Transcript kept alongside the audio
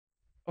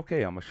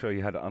Okay, I'm going to show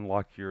you how to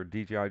unlock your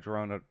DJI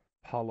Drone at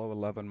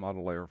Apollo XI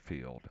Model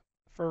Airfield.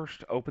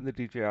 First, open the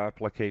DJI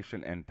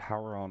application and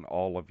power on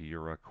all of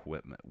your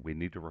equipment. We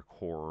need to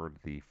record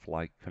the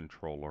flight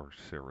controller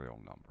serial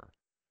number.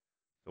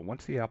 So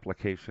once the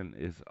application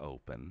is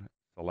open,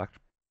 select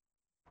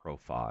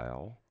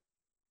Profile,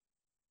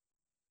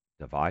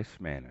 Device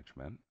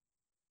Management,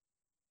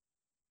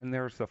 and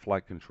there's the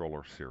flight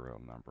controller serial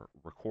number.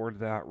 Record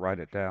that, write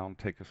it down,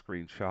 take a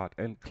screenshot,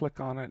 and click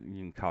on it, and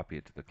you can copy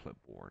it to the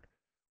clipboard.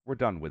 We're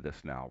done with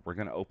this now. We're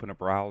going to open a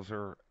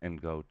browser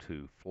and go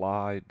to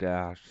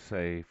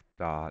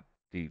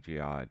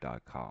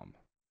fly-safe.dji.com.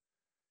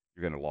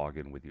 You're going to log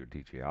in with your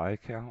DJI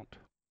account.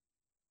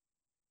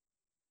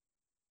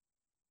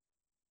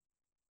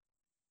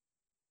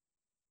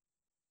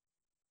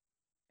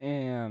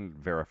 And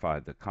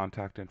verify the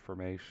contact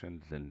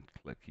information, then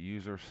click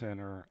User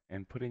Center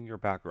and put in your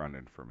background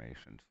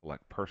information.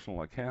 Select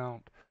Personal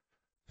Account,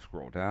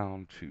 scroll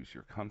down, choose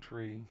your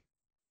country.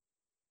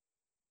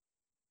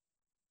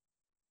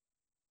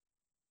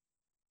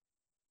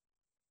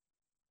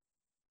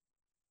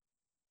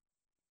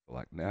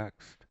 Select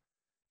Next.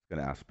 It's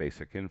going to ask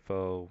basic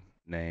info,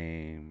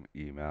 name,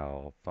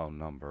 email, phone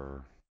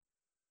number.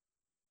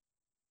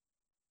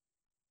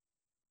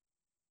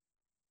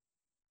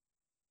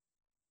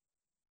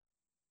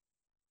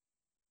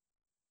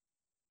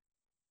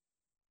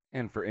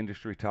 And for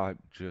industry type,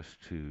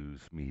 just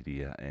choose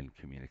media and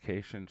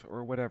communications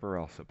or whatever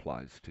else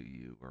applies to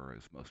you or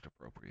is most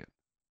appropriate.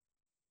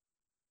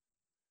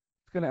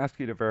 It's going to ask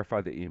you to verify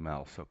the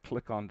email, so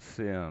click on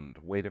send,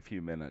 wait a few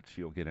minutes,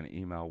 you'll get an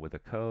email with a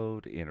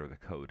code, enter the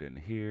code in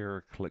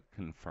here, click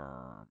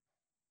confirm.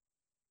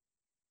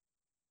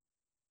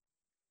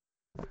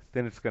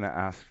 Then it's going to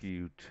ask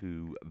you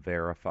to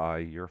verify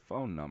your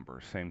phone number,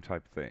 same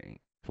type thing.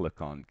 Click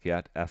on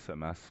get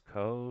SMS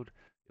code,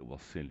 it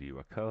will send you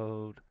a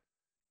code,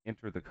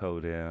 enter the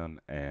code in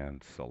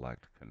and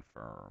select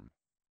confirm.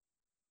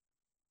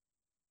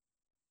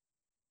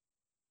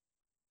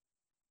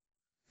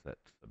 Set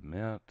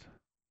submit.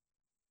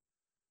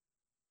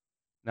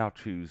 Now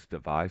choose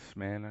device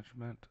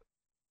management.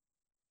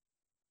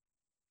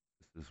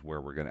 This is where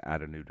we're going to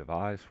add a new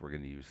device. We're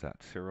going to use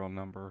that serial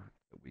number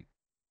that we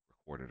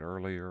recorded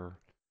earlier.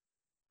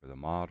 For the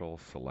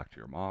model, select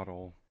your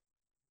model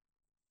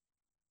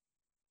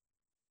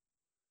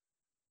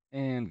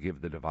and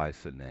give the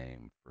device a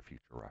name for future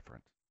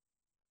reference.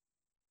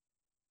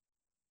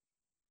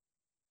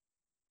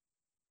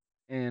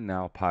 And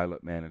now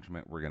pilot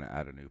management, we're going to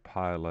add a new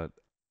pilot.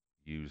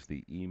 Use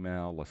the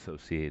email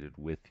associated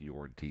with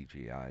your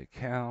DJI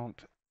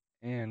account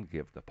and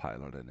give the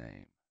pilot a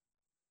name.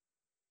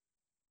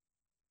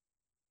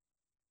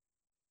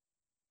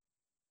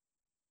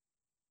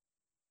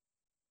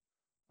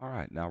 All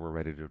right, now we're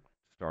ready to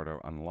start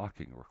our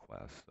unlocking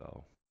request.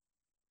 So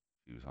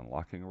choose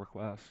unlocking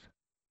request,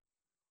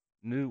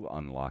 new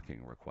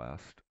unlocking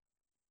request,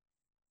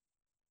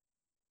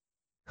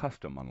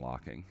 custom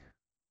unlocking,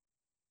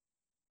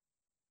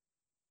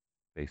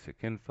 basic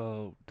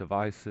info,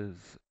 devices.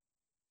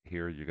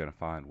 Here you're going to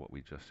find what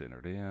we just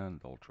entered in.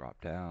 They'll drop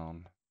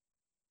down.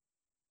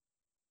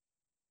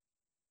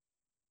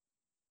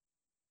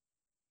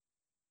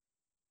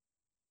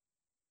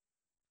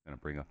 Going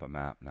to bring up a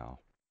map now.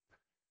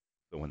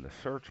 So in the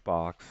search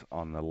box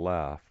on the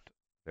left,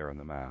 there in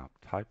the map,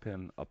 type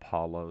in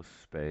Apollo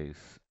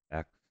space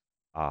XI.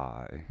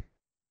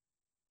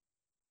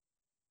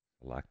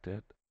 Select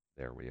it.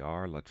 There we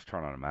are. Let's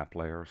turn on a map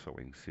layer so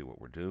we can see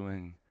what we're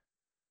doing.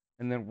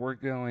 And then we're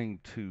going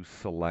to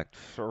select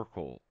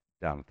circle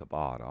down at the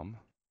bottom.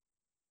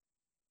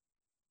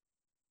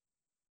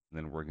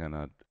 Then we're going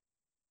to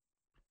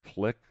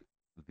click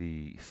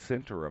the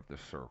center of the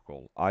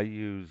circle. I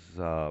use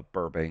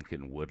Burbank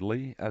and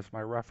Woodley as my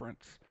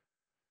reference.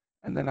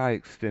 And then I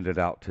extend it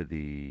out to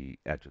the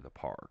edge of the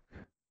park.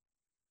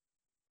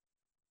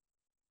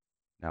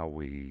 Now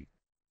we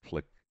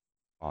click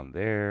on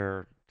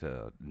there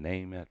to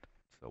name it.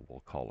 So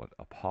we'll call it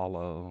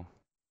Apollo.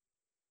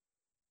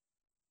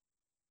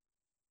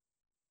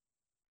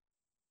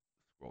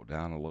 Scroll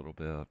down a little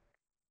bit.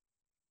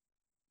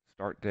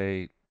 Start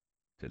date,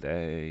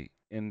 today,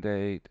 end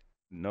date,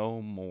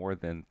 no more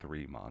than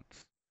 3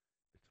 months.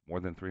 If it's more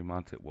than 3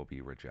 months, it will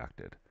be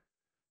rejected.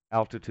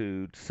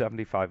 Altitude,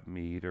 75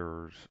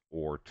 meters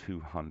or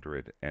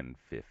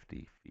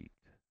 250 feet.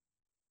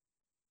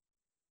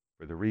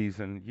 For the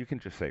reason, you can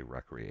just say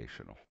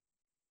recreational.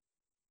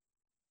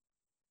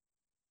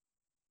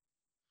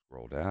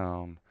 Scroll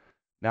down.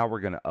 Now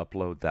we're going to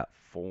upload that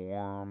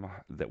form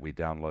that we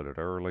downloaded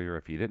earlier.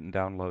 If you didn't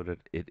download it,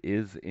 it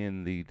is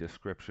in the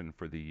description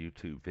for the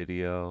YouTube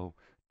video.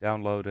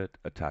 Download it,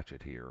 attach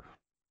it here.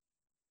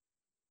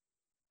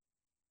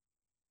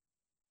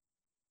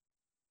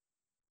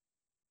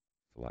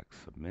 Select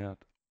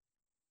submit.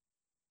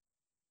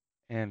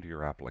 And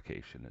your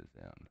application is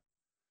in.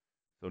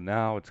 So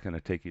now it's going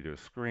to take you to a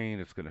screen.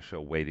 It's going to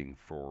show waiting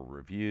for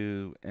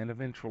review, and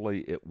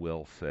eventually it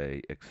will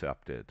say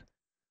accepted.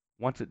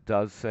 Once it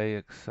does say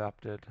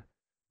accepted,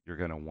 you're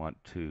going to want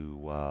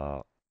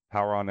to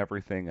Power on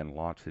everything and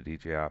launch the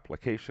DJI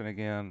application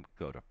again.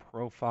 Go to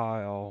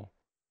Profile,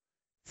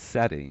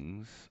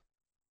 Settings,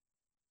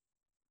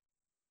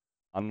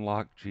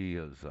 unlock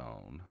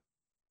Geozone.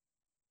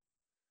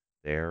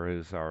 There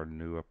is our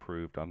new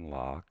approved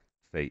unlock.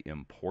 Say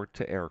Import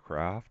to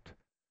Aircraft.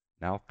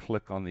 Now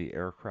click on the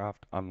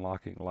aircraft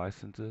unlocking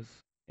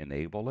licenses.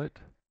 Enable it.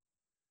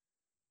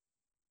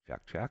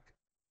 Check, check.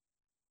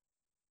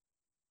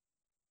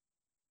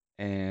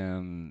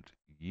 And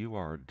you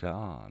are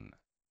done.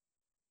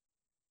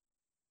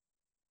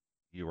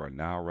 You are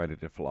now ready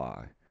to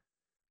fly.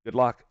 Good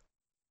luck.